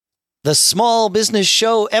The Small Business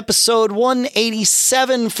Show, episode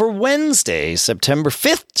 187 for Wednesday, September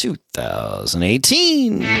 5th,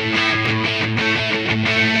 2018.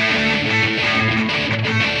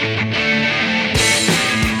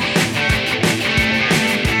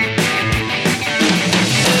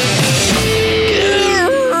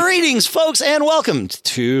 Greetings, folks, and welcome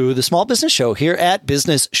to the Small Business Show here at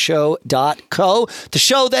businessshow.co, the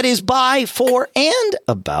show that is by, for, and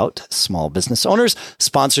about small business owners.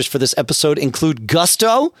 Sponsors for this episode include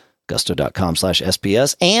Gusto,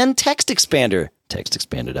 gusto.com/SBS, and TextExpander,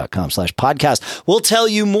 textexpander.com/podcast. We'll tell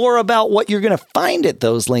you more about what you're going to find at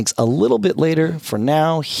those links a little bit later. For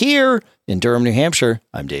now, here in Durham, New Hampshire,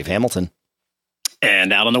 I'm Dave Hamilton.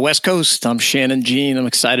 And out on the West Coast, I'm Shannon Jean. I'm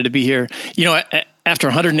excited to be here. You know, after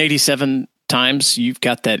 187 times, you've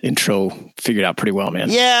got that intro figured out pretty well,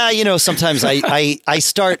 man. Yeah, you know, sometimes I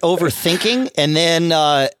start overthinking and then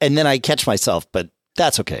I catch myself, but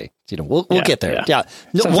that's okay. You know, we'll get there. Yeah.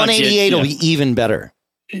 188 will be even better.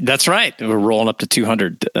 That's right. We're rolling up to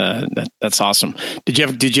 200. That's awesome. Did you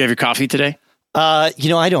have your coffee today? You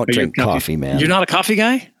know, I don't drink coffee, man. You're not a coffee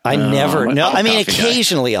guy? I never. No, I mean,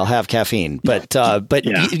 occasionally I'll have caffeine, but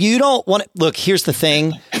you don't want to. Look, here's the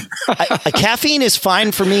thing. Caffeine is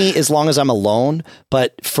fine for me as long as I'm alone.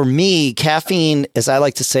 But for me, caffeine, as I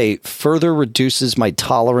like to say, further reduces my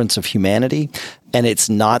tolerance of humanity. And it's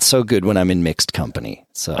not so good when I'm in mixed company.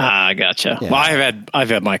 So I gotcha. Yeah. Well, I've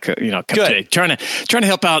had my cup today. Trying to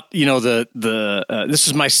help out. You know this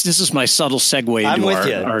is my subtle segue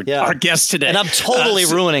into our guest today, and I'm totally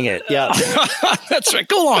ruining it. Yeah, that's right.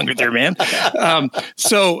 Go along with there, man.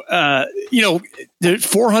 There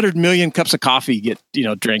 400 million cups of coffee get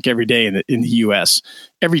drank every day in the U.S.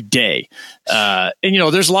 every day, and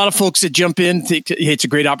there's a lot of folks that jump in. Think, hey, it's a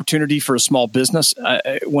great opportunity for a small business.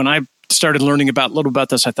 When I started learning a little about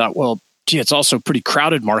this, I thought, well, gee, it's also a pretty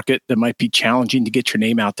crowded market that might be challenging to get your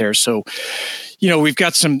name out there. So, we've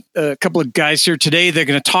got a couple of guys here today. They're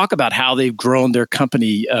going to talk about how they've grown their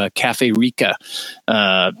company, Café Rica,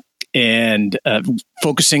 and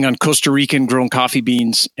focusing on Costa Rican grown coffee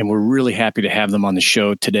beans. And we're really happy to have them on the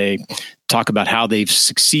show today, talk about how they've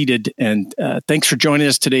succeeded. And thanks for joining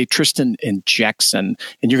us today, Tristan and Jackson.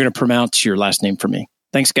 And you're going to pronounce your last name for me.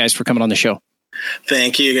 Thanks, guys, for coming on the show.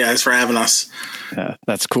 Thank you guys for having us.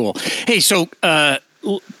 That's cool. Hey, so tell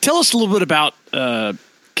us a little bit about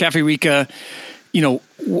Café Rica,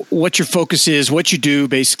 what your focus is, what you do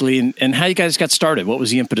basically, and how you guys got started. What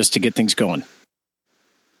was the impetus to get things going?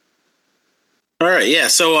 All right. Yeah.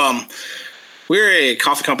 So we're a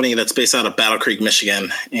coffee company that's based out of Battle Creek,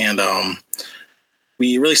 Michigan. And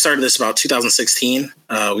we really started this about 2016.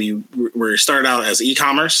 We started out as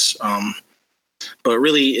e-commerce, but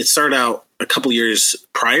really it started out a couple years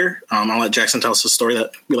prior. I'll let Jackson tell us a story that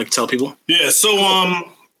we like to tell people. Yeah. So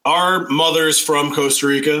our mother's from Costa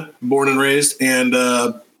Rica, born and raised. And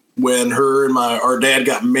when her and our dad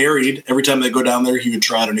got married, every time they go down there, he would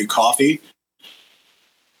try out a new coffee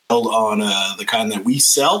on the kind that we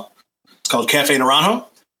sell. It's called Café Naranjo.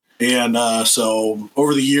 And so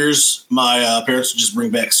over the years, my parents would just bring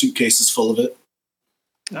back suitcases full of it.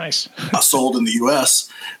 Nice. Sold in the U.S.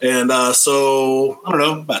 And so, I don't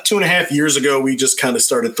know, about 2.5 years ago, we just kind of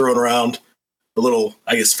started throwing around a little,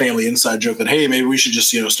 I guess, family inside joke that, hey, maybe we should just,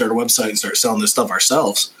 start a website and start selling this stuff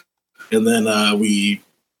ourselves. And then why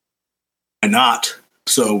not?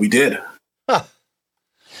 So we did. Huh.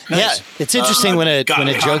 Nice. Yeah, it's interesting when a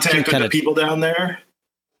joke can kind of people down there.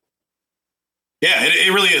 Yeah,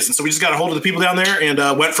 it really is. And so we just got a hold of the people down there and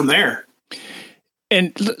went from there.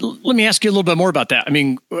 And let me ask you a little bit more about that. I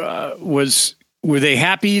mean, were they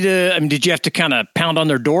happy to? I mean, did you have to kind of pound on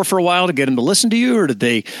their door for a while to get them to listen to you, or did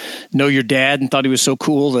they know your dad and thought he was so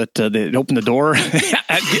cool that they'd open the door? how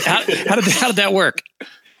did that work?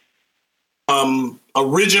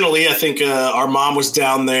 Originally, I think our mom was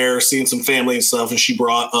down there seeing some family and stuff, and she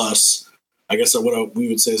brought us, I guess, what we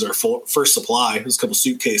would say is our first supply. It was a couple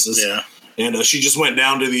suitcases. Yeah, and she just went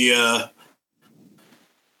down to the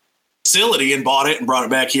facility and bought it and brought it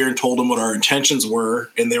back here and told them what our intentions were,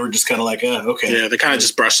 and they were just kind of like, okay. Yeah, they kind of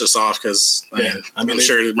just brushed us off because I'm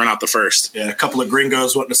sure we're not the first. Yeah, a couple of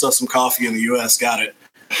gringos wanting to sell some coffee in the U.S. got it.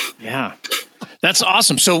 Yeah, that's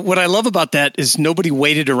awesome. So what I love about that is nobody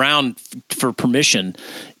waited around for permission.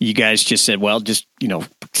 You guys just said, well, just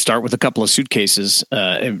start with a couple of suitcases,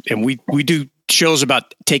 and we do shows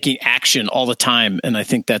about taking action all the time. And I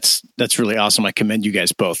think that's really awesome. I commend you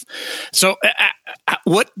guys both. So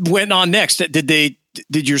what went on next? Did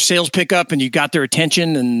your sales pick up and you got their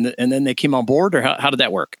attention and then they came on board, or how did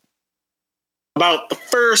that work? about the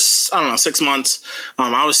first, 6 months,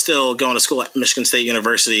 I was still going to school at Michigan State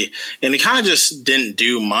University, and it kind of just didn't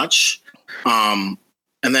do much. And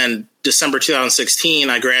then December 2016,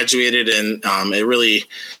 I graduated, and it really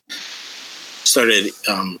started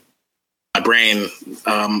my brain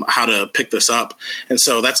how to pick this up. And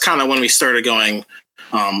so that's kind of when we started going,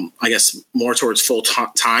 I guess, more towards full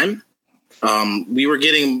time. We were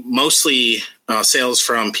getting mostly sales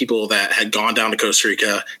from people that had gone down to Costa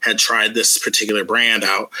Rica, had tried this particular brand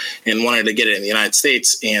out, and wanted to get it in the United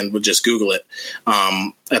States and would just Google it.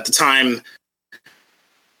 At the time,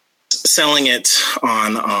 selling it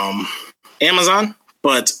on Amazon,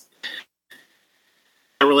 but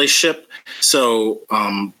a relationship. So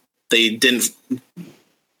they didn't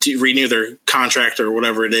renew their contract or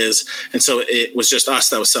whatever it is. And so it was just us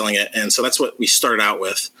that was selling it. And so that's what we started out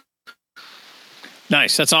with.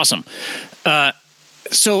 Nice. That's awesome.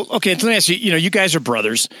 So, okay, let me ask you, you guys are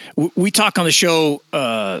brothers. We talk on the show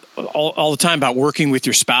all the time about working with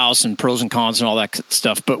your spouse and pros and cons and all that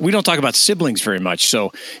stuff, but we don't talk about siblings very much.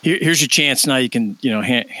 So here's your chance. Now you can,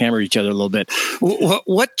 hammer each other a little bit.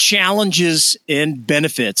 What challenges and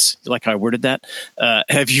benefits, like how I worded that,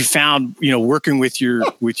 have you found, working with your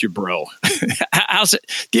bro? How's it?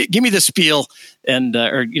 Give me the spiel and,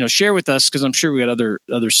 or share with us, because I'm sure we got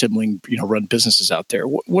other sibling, run businesses out there.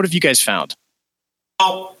 What have you guys found?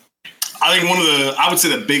 Well, I think I would say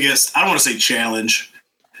the biggest, I don't want to say challenge,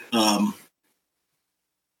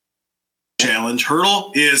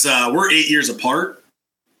 hurdle is we're 8 years apart.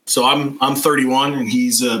 So I'm 31 and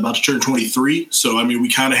he's about to turn 23. So, I mean, we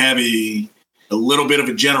kind of have a little bit of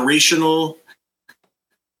a generational.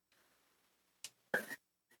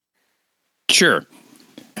 Sure.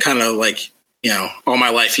 Kind of like, all my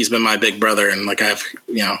life he's been my big brother, and like I've,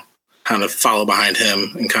 kind of follow behind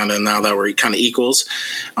him, and kind of now that we're kind of equals,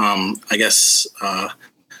 I guess,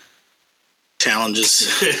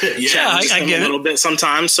 challenges I get a little bit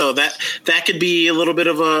sometimes. So that could be a little bit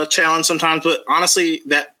of a challenge sometimes, but honestly,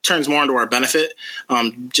 that turns more into our benefit,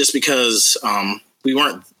 just because we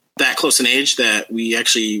weren't that close in age, that we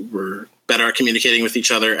actually were better at communicating with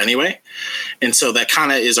each other anyway. And so that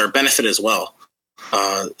kind of is our benefit as well.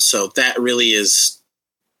 So that really is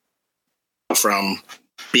from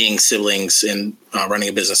being siblings and running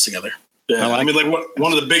a business together. Yeah, I mean, like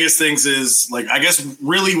one of the biggest things is, like, I guess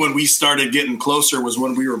really when we started getting closer was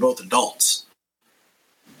when we were both adults.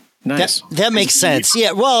 Nice. That makes sense.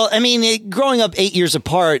 Yeah. Well, I mean, growing up 8 years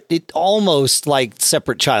apart, it almost like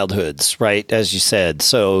separate childhoods, right? As you said.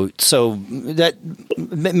 So that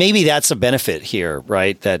maybe that's a benefit here,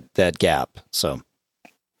 right? That gap. So.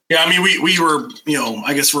 Yeah, I mean, we were,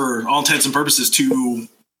 I guess for all intents and purposes, two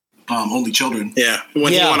only children. Yeah.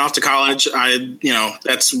 When he went off to college,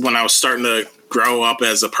 that's when I was starting to grow up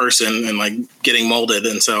as a person and like getting molded.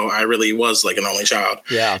 And so I really was like an only child.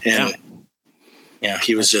 Yeah. And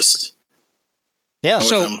he was just. Yeah.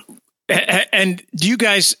 So, and do you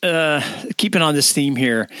guys, keeping on this theme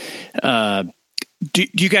here, do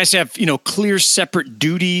you guys have, clear separate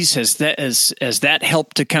duties? Has that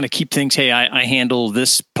helped to kind of keep things? Hey, I handle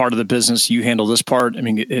this part of the business, you handle this part. I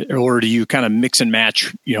mean, or do you kind of mix and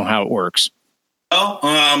match, how it works? Well,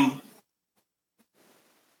 I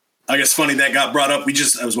guess funny that got brought up.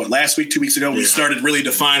 Last week, 2 weeks ago, we started really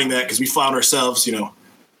defining that because we found ourselves,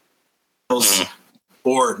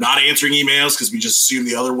 or not answering emails because we just assume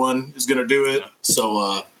the other one is going to do it.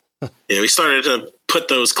 So, we started to put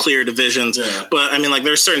those clear divisions, but I mean, like,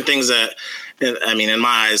 there's certain things that, I mean, in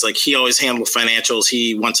my eyes, like, he always handled financials.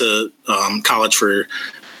 He went to college for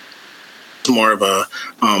more of a,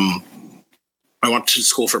 I went to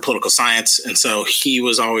school for political science. And so he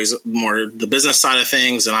was always more the business side of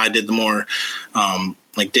things. And I did the more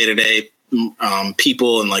like day-to-day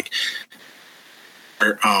people and like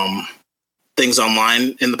things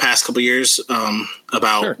online in the past couple of years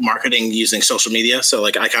about marketing using social media. So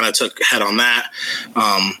like I kind of took head on that.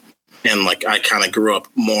 And like I kind of grew up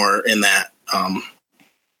more in that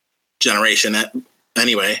generation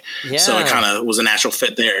anyway. Yeah. So it kind of was a natural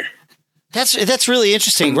fit there. That's really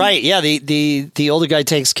interesting. Right. Yeah. The older guy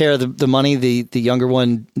takes care of the money. The younger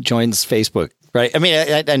one joins Facebook. Right. I mean,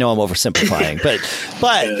 I know I'm oversimplifying, but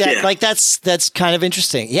that's kind of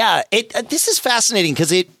interesting. Yeah. This is fascinating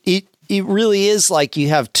because it really is like you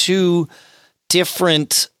have two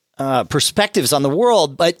different perspectives on the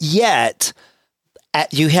world, but yet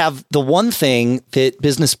you have the one thing that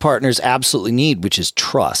business partners absolutely need, which is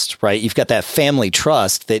trust, right? You've got that family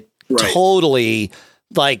trust that totally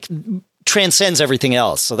like transcends everything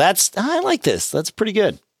else. So I like this. That's pretty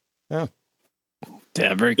good. Yeah.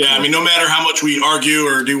 Yeah, very cool. Yeah, I mean, no matter how much we argue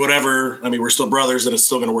or do whatever, I mean, we're still brothers and it's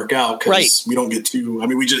still going to work out because we don't get too, I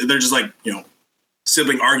mean, they're just like,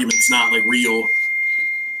 sibling arguments, not like real.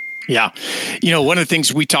 Yeah. One of the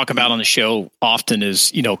things we talk about on the show often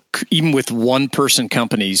is, even with one person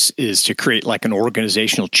companies, is to create like an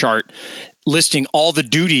organizational chart listing all the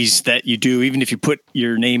duties that you do, even if you put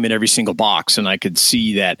your name in every single box. And I could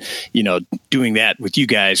see that, doing that with you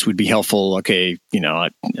guys would be helpful. Okay.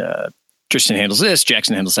 Tristan handles this,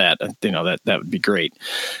 Jackson handles that, that would be great.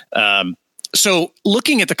 So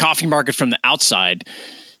looking at the coffee market from the outside,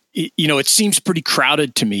 it seems pretty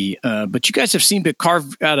crowded to me, but you guys have seemed to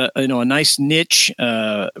carve out a nice niche.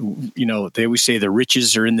 They always say the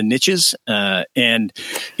riches are in the niches. And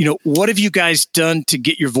what have you guys done to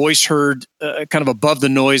get your voice heard kind of above the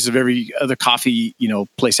noise of every other coffee,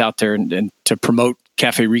 place out there and to promote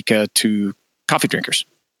Café Rica to coffee drinkers?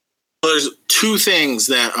 There's two things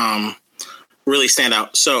that really stand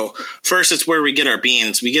out. So first, it's where we get our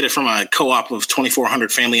beans. We get it from a co-op of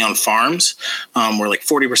 2,400 family-owned farms, where like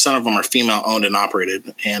 40% of them are female-owned and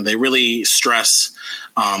operated. And they really stress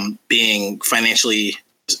being financially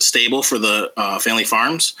stable for the family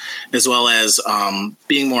farms, as well as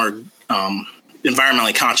being more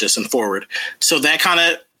environmentally conscious and forward. So that kind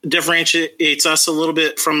of differentiates us a little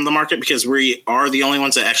bit from the market because we are the only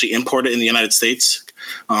ones that actually import it in the United States.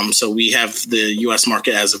 So we have the U.S.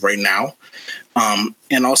 market as of right now.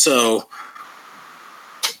 And also,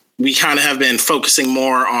 we kind of have been focusing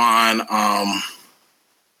more on,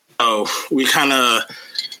 we kind of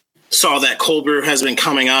saw that cold brew has been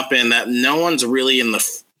coming up and that no one's really in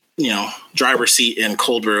the, driver's seat in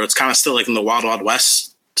cold brew. It's kind of still like in the wild, wild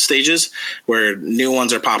west stages where new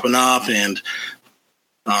ones are popping up and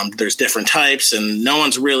there's different types and no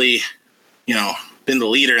one's really, been the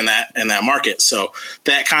leader in that market. So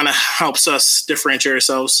that kind of helps us differentiate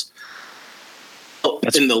ourselves.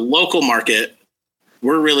 In the local market,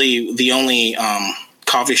 we're really the only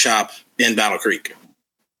coffee shop in Battle Creek.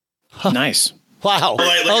 Huh. Nice. Wow.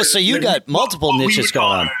 So you got multiple niches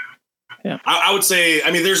going on. Yeah. I would say,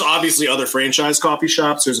 there's obviously other franchise coffee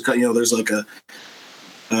shops. There's obviously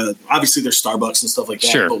there's Starbucks and stuff like that.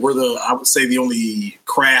 Sure. But we're I would say the only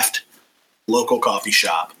craft local coffee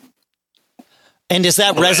shop. And does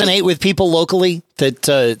that resonate with people locally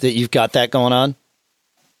that you've got that going on?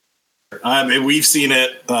 We've seen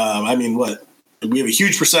it. We have a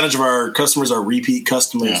huge percentage of our customers are repeat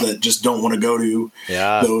customers that just don't want to go to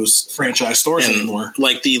those franchise stores anymore.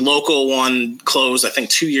 Like the local one closed, I think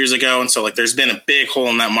 2 years ago. And so like, there's been a big hole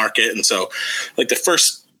in that market. And so like the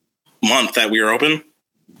first month that we were open,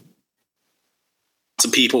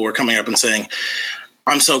 some people were coming up and saying,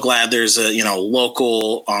 I'm so glad there's a,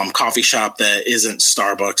 local coffee shop that isn't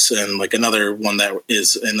Starbucks, and like another one that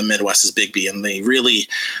is in the Midwest is Big B. And they really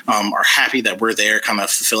are happy that we're there kind of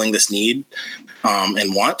fulfilling this need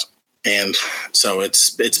and want. And so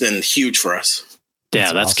it's been huge for us.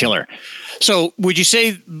 Yeah, that's awesome. Killer. So would you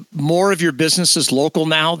say more of your business is local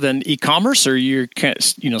now than e-commerce, or you're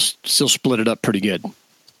still split it up pretty good?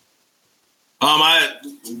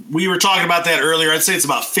 We were talking about that earlier. I'd say it's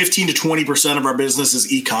about 15 to 20% of our business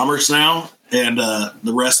is e-commerce now, and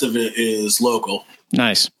the rest of it is local.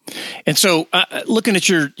 Nice. And so looking at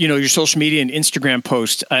your social media and Instagram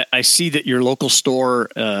posts, I see that your local store,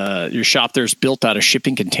 your shop there is built out of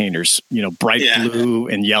shipping containers, bright blue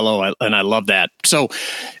and yellow. And I love that. So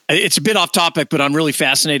it's a bit off topic, but I'm really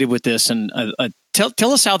fascinated with this. And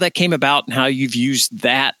tell us how that came about and how you've used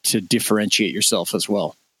that to differentiate yourself as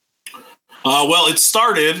well. Well, it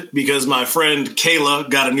started because my friend Kayla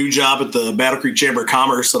got a new job at the Battle Creek Chamber of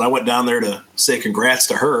Commerce, and I went down there to say congrats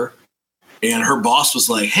to her. And her boss was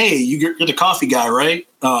like, "Hey, you're the coffee guy, right?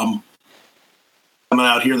 Coming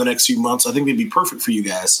out here in the next few months. I think it'd be perfect for you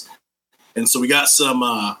guys." And so we got some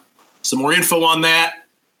more info on that,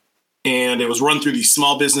 and it was run through the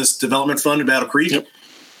Small Business Development Fund in Battle Creek. Yep.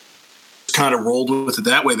 Kind of rolled with it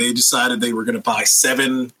that way. They decided they were going to buy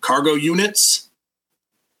 7 cargo units.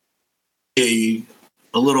 A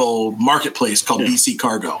little marketplace called BC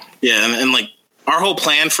Cargo. Yeah, and like our whole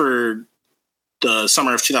plan for the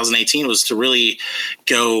summer of 2018 was to really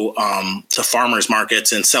go to farmers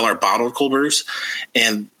markets and sell our bottled cold brews.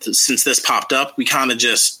 And since this popped up, we kind of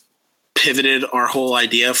just pivoted our whole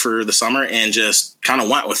idea for the summer and just kind of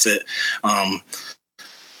went with it. And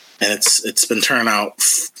it's been turning out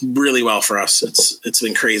really well for us. It's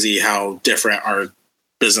been crazy how different our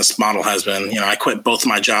business model has been. I quit both of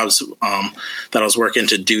my jobs that I was working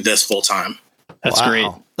to do this full time. That's great.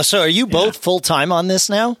 So are you both full time on this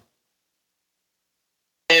now?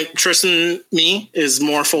 And Tristan, is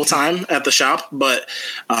more full time at the shop, but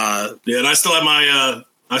and I still have my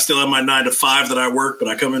 9 to 5 that I work, but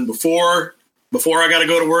I come in before I got to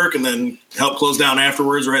go to work and then help close down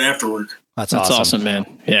afterwards, right after work. That's awesome, man.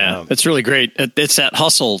 Yeah, it's really great. It's that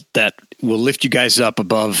hustle that will lift you guys up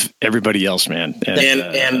above everybody else, man.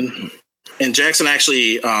 And Jackson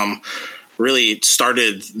actually really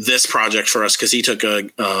started this project for us because he took a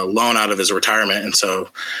loan out of his retirement, and so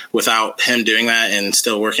without him doing that and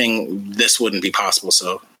still working, this wouldn't be possible.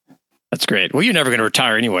 So that's great. Well, you're never going to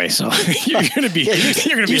retire anyway, so you're going to be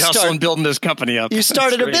hustling, building this company up. You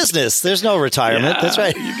started a business. There's no retirement. Yeah, that's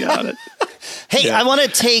right. You got it. Hey, I want to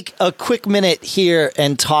take a quick minute here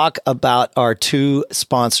and talk about our two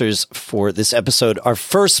sponsors for this episode. Our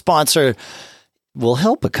first sponsor will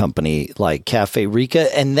help a company like Café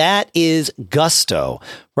Rica, and that is Gusto,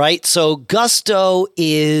 right? So Gusto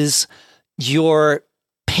is your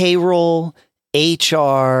payroll,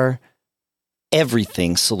 HR,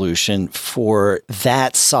 everything solution for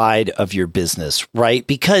that side of your business, right?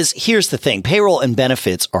 Because here's the thing, payroll and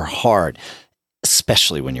benefits are hard,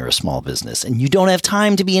 especially when you're a small business and you don't have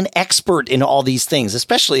time to be an expert in all these things,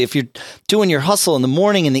 especially if you're doing your hustle in the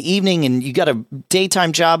morning and the evening and you got a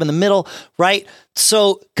daytime job in the middle, right?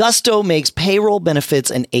 So Gusto makes payroll, benefits,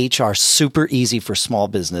 and HR super easy for small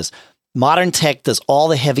business. Modern tech does all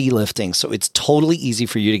the heavy lifting, so it's totally easy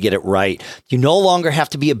for you to get it right. You no longer have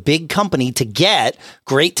to be a big company to get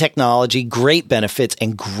great technology, great benefits,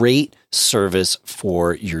 and great service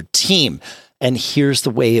for your team. And here's the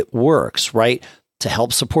way it works, right? To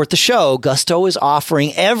help support the show, Gusto is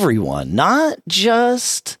offering everyone, not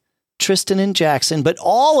just Tristan and Jackson, but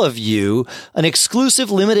all of you, an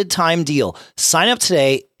exclusive limited time deal. Sign up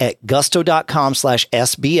today at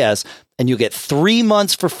gusto.com/SBS and you'll get 3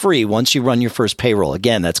 months for free once you run your first payroll.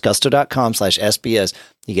 Again, that's gusto.com/SBS.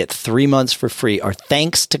 You get 3 months for free. Our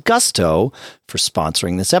thanks to Gusto for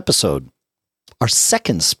sponsoring this episode. Our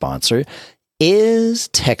second sponsor is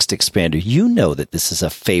Text Expander. You know that this is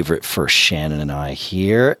a favorite for Shannon and I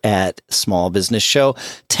here at Small Business Show.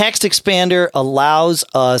 Text Expander allows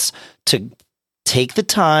us to take the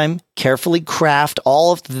time, carefully craft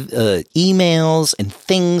all of the emails and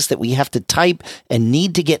things that we have to type and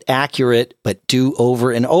need to get accurate, but do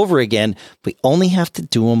over and over again. We only have to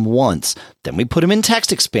do them once. Then we put them in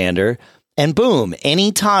Text Expander. And boom,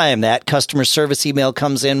 anytime that customer service email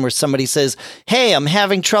comes in where somebody says, hey, I'm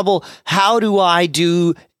having trouble, how do I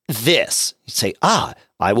do this? You say, I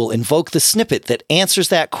will invoke the snippet that answers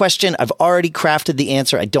that question. I've already crafted the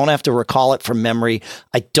answer. I don't have to recall it from memory.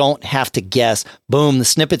 I don't have to guess. Boom, the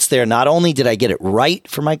snippet's there. Not only did I get it right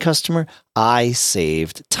for my customer, I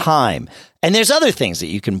saved time. And there's other things that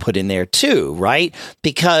you can put in there too, right?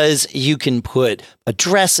 Because you can put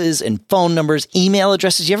addresses and phone numbers, email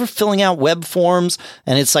addresses. You ever filling out web forms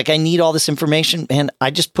and it's like, I need all this information, and I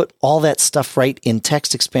just put all that stuff right in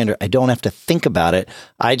Text Expander. I don't have to think about it.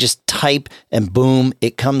 I just type and boom,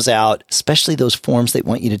 it comes out. Especially those forms that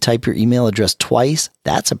want you to type your email address twice.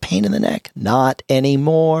 That's a pain in the neck. Not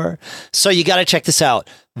anymore. So you got to check this out.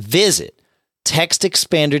 Visit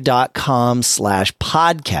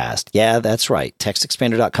textexpander.com/podcast. Yeah, that's right.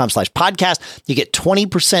 Textexpander.com/podcast. You get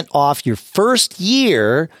 20% off your first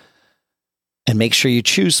year, and make sure you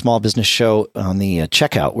choose Small Business Show on the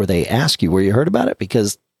checkout where they ask you where you heard about it,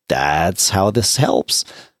 because that's how this helps.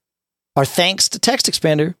 Our thanks to Text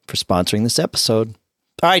Expander for sponsoring this episode.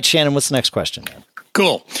 All right, Shannon, what's the next question?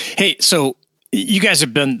 Cool. Hey, so you guys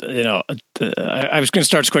have been, I was going to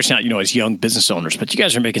start this question out, as young business owners, but you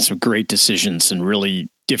guys are making some great decisions and really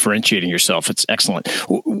differentiating yourself. It's excellent.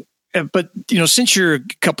 But, since you're a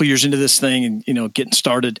couple of years into this thing and, getting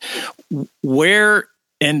started, where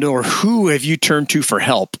and or who have you turned to for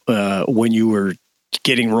help when you were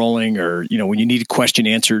getting rolling, or, when you need a question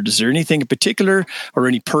answered? Is there anything in particular or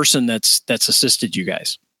any person that's assisted you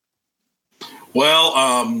guys?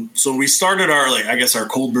 Well, so we started our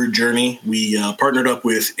cold brew journey. We partnered up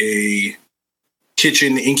with a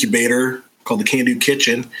kitchen incubator called the Can Do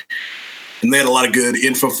Kitchen, and they had a lot of good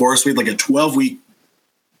info for us. We had like a 12-week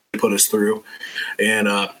to put us through, and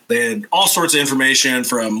they had all sorts of information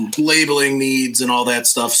from labeling needs and all that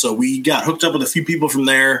stuff. So we got hooked up with a few people from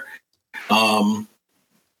there,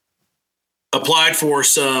 applied for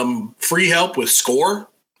some free help with SCORE,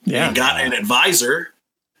 and got an advisor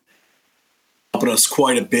helping us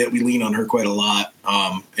quite a bit. We lean on her quite a lot.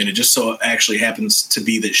 And it just so actually happens to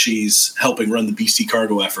be that she's helping run the BC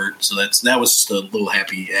Cargo effort. So that was just a little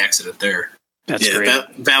happy accident there. That's great.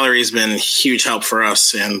 Valerie's been huge help for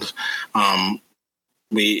us. And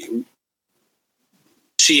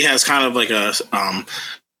she has kind of like I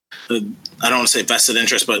don't want to say vested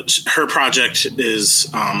interest, but her project is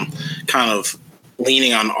kind of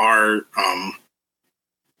leaning on our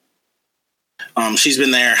she's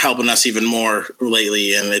been there helping us even more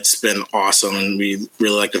lately, and it's been awesome, and we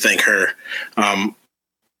really like to thank her.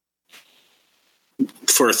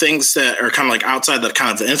 for things that are kind of like outside that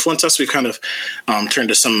kind of influence us, we've kind of turned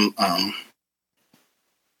to some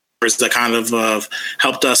that kind of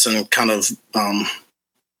helped us and kind of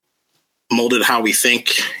molded how we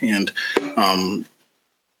think and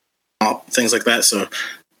things like that. So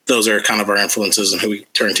those are kind of our influences and who we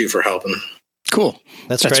turn to for help. And cool.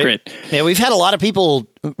 That's great. Yeah, we've had a lot of people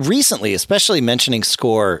recently, especially mentioning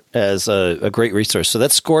SCORE as a great resource. So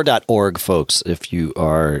that's score.org, folks, if you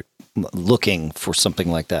are looking for something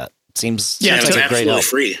like that. It seems it's like a great help.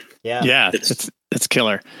 Free. Yeah, it's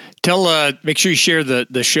killer. Make sure you share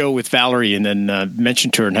the show with Valerie and then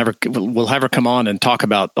mention to her and we'll have her come on and talk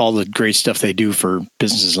about all the great stuff they do for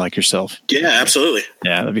businesses like yourself. Yeah, absolutely.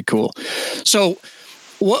 Yeah, that'd be cool. So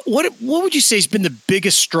what would you say has been the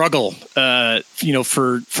biggest struggle, for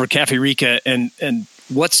Café Rica and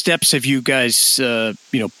what steps have you guys,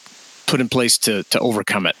 put in place to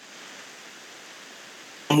overcome it?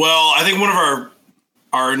 Well, I think one of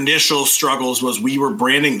our initial struggles was we were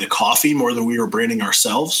branding the coffee more than we were branding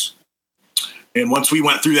ourselves. And once we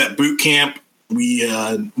went through that boot camp, we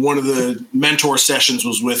one of the mentor sessions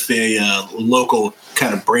was with a local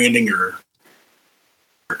kind of branding or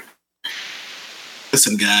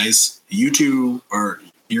listen, guys, you're two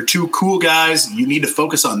cool guys. You need to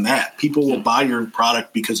focus on that. People will buy your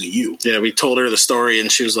product because of you. Yeah, we told her the story and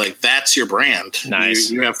she was like, that's your brand. Nice.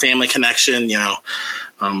 You have family connection,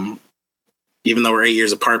 even though we're 8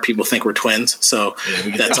 years apart, people think we're twins. So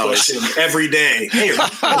that's always every day. Hey,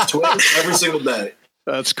 we're twins every single day.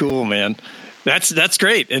 That's cool, man. That's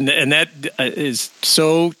great, and that is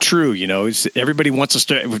so true. Everybody wants us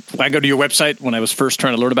to. When I go to your website, when I was first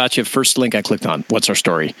trying to learn about you, first link I clicked on, "What's our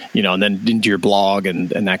story?" And then into your blog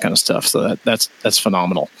and that kind of stuff. So that's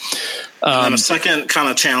phenomenal. And the second kind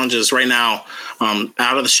of challenge is right now,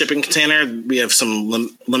 out of the shipping container, we have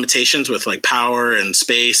some limitations with like power and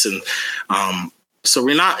space, and so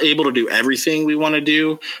we're not able to do everything we want to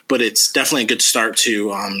do. But it's definitely a good start to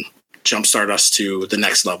jumpstart us to the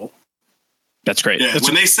next level. That's great. Yeah,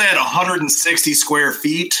 when they said 160 square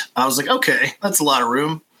feet, I was like, okay, that's a lot of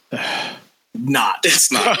room.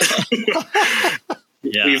 It's not.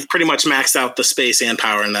 Yeah. We've pretty much maxed out the space and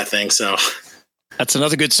power in that thing. So that's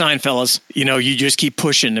another good sign, fellas. You just keep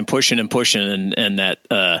pushing and pushing and pushing, and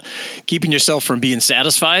that keeping yourself from being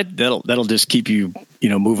satisfied, that'll just keep you,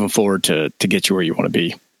 moving forward to get you where you want to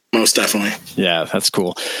be. Most definitely. Yeah, that's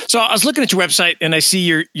cool. So I was looking at your website and I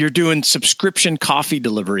see you're doing subscription coffee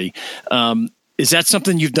delivery. Is that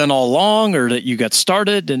something you've done all along or that you got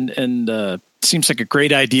started? And seems like a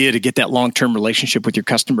great idea to get that long-term relationship with your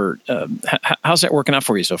customer. How's that working out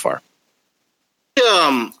for you so far?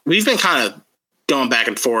 We've been kind of going back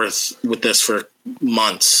and forth with this for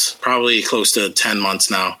months, probably close to 10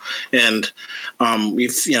 months now. And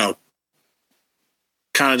we've,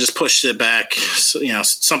 kind of just pushed it back. So,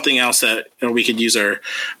 something else that we could use our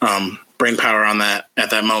brain power on that at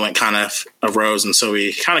that moment kind of arose. And so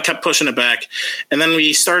we kind of kept pushing it back. And then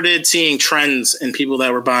we started seeing trends in people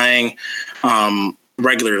that were buying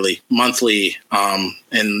regularly, monthly,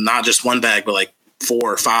 and not just one bag, but like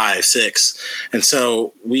 4, 5, 6. And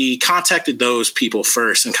so we contacted those people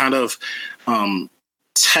first and kind of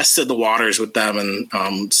tested the waters with them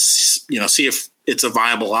and, see if it's a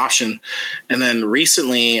viable option. And then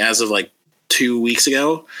recently, as of like 2 weeks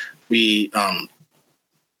ago, we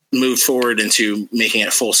moved forward into making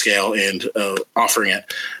it full scale and offering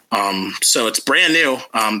it. So it's brand new.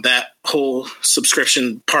 That whole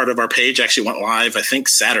subscription part of our page actually went live, I think,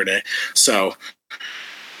 Saturday. So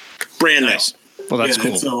brand new. Well, that's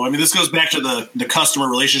cool. So, this goes back to the customer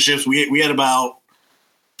relationships. We had about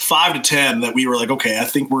 5 to 10 that we were like, okay, I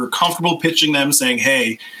think we're comfortable pitching them saying,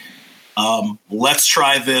 hey, let's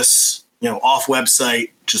try this, off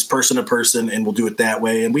website, just person to person, and we'll do it that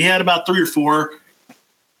way. And we had about 3 or 4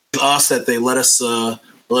 us that they let us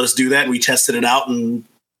do that. And we tested it out and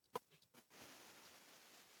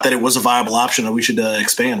that it was a viable option and we should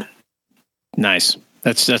expand. Nice.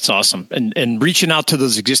 That's awesome. And reaching out to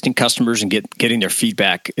those existing customers and getting their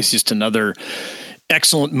feedback is just another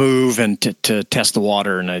excellent move and to test the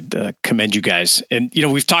water. And I commend you guys. And,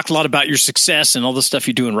 we've talked a lot about your success and all the stuff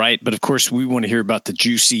you're doing right. But of course, we want to hear about the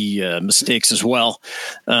juicy mistakes as well.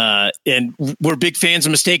 And we're big fans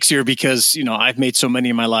of mistakes here because, I've made so many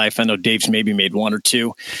in my life. I know Dave's maybe made 1 or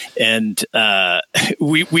 2. And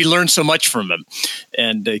we learn so much from them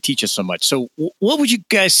and they teach us so much. So what would you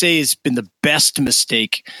guys say has been the best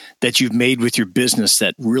mistake that you've made with your business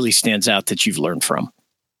that really stands out that you've learned from?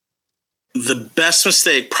 The best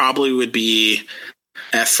mistake probably would be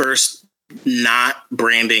at first not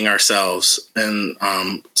branding ourselves and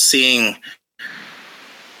seeing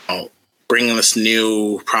bringing this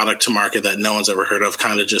new product to market that no one's ever heard of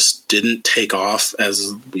kind of just didn't take off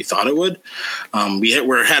as we thought it would. We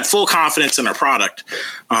had full confidence in our product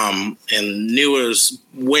and knew it was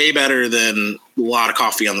way better than a lot of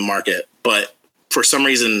coffee on the market. But for some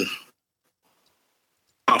reason,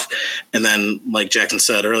 and then, like Jackson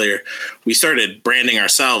said earlier, we started branding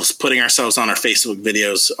ourselves, putting ourselves on our Facebook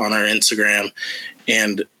videos, on our Instagram.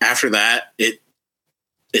 And after that,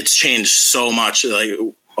 it's changed so much. Like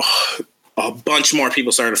a bunch more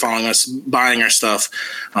people started following us, buying our stuff,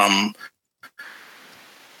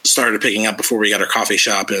 started picking up before we got our coffee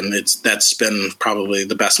shop. And that's been probably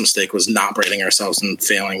the best mistake, was not branding ourselves and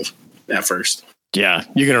failing at first. Yeah,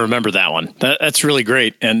 you're going to remember that one. That's really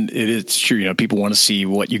great. And it's true. You know, people want to see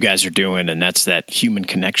what you guys are doing, and that's that human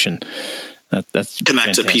connection. That's connect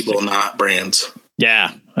fantastic. To people, not brands.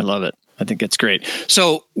 Yeah, I love it. I think that's great.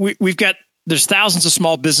 So there's thousands of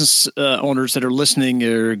small business owners that are listening,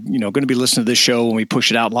 or, you know, going to be listening to this show when we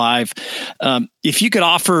push it out live. If you could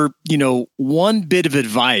offer, you know, one bit of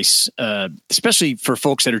advice, especially for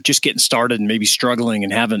folks that are just getting started and maybe struggling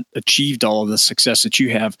and haven't achieved all of the success that you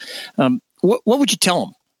have, what would you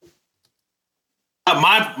tell them?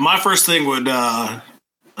 My first thing would, I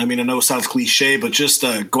know it sounds cliche, but just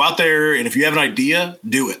go out there, and if you have an idea,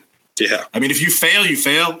 do it. Yeah. I mean, if you fail, you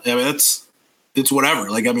fail. I mean, it's whatever.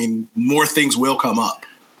 Like, I mean, more things will come up.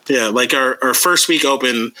 Yeah. Like our first week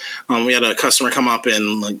open, we had a customer come up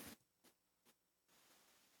and like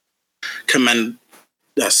commend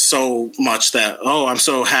us so much that, oh, I'm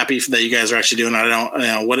so happy that you guys are actually doing it. I don't, you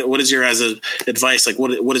know, what is your advice? Like,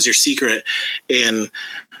 what is your secret? And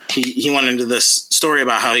he went into this story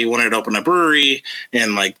about how he wanted to open a brewery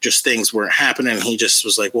and like just things weren't happening. He just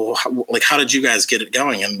was like, well, how did you guys get it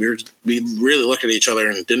going? And we really looked at each other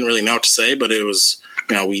and didn't really know what to say, but it was,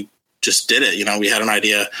 you know, we just did it. You know, we had an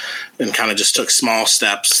idea and kind of just took small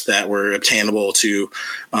steps that were obtainable to,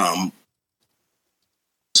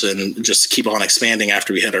 and just keep on expanding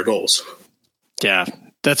after we hit our goals. Yeah.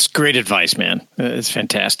 That's great advice, man. It's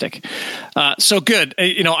fantastic. So good.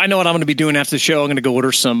 You know, I know what I'm going to be doing after the show. I'm going to go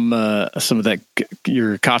order some of that,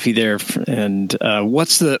 your coffee there. And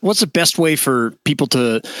what's the best way for people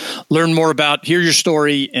to learn more about, hear your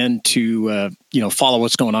story, and to follow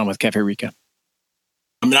what's going on with Cafe Rica?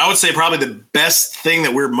 I mean, I would say probably the best thing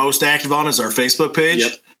that we're most active on is our Facebook page.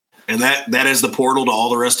 Yep. And that is the portal to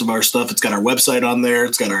all the rest of our stuff. It's got our website on there.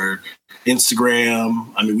 It's got our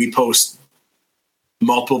Instagram. I mean, we post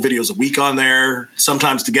multiple videos a week on there,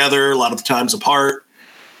 sometimes together, a lot of the times apart.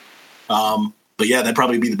 But yeah, that'd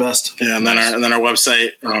probably be the best. Yeah, and then our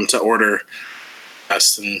website to order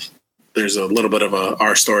us, and there's a little bit of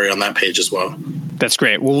our story on that page as well. That's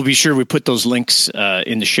great. Well, we'll be sure we put those links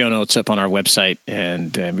in the show notes up on our website,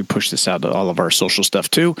 and we push this out to all of our social stuff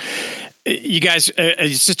too. You guys,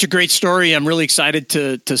 it's such a great story. I'm really excited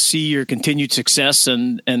to see your continued success,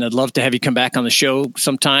 and I'd love to have you come back on the show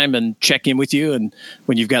sometime and check in with you. And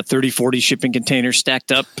when you've got 30, 40 shipping containers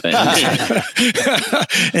stacked up and,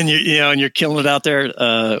 and you're killing it out there,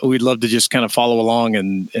 we'd love to just kind of follow along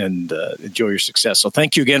and enjoy your success. So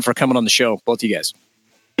thank you again for coming on the show, both of you guys.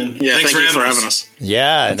 Yeah, thanks for having us.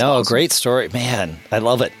 Yeah, that's awesome. Great story, man. I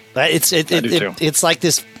love it. It's like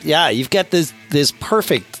this. Yeah, you've got this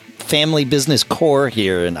perfect family business core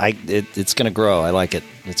here, and it's going to grow. I like it.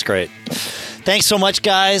 It's great. Thanks so much,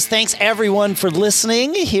 guys. Thanks, everyone, for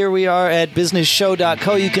listening. Here we are at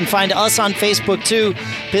businessshow.co. You can find us on Facebook, too.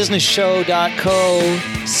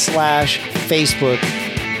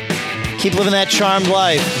 businessshow.co/Facebook. Keep living that charmed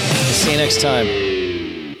life. See you next time.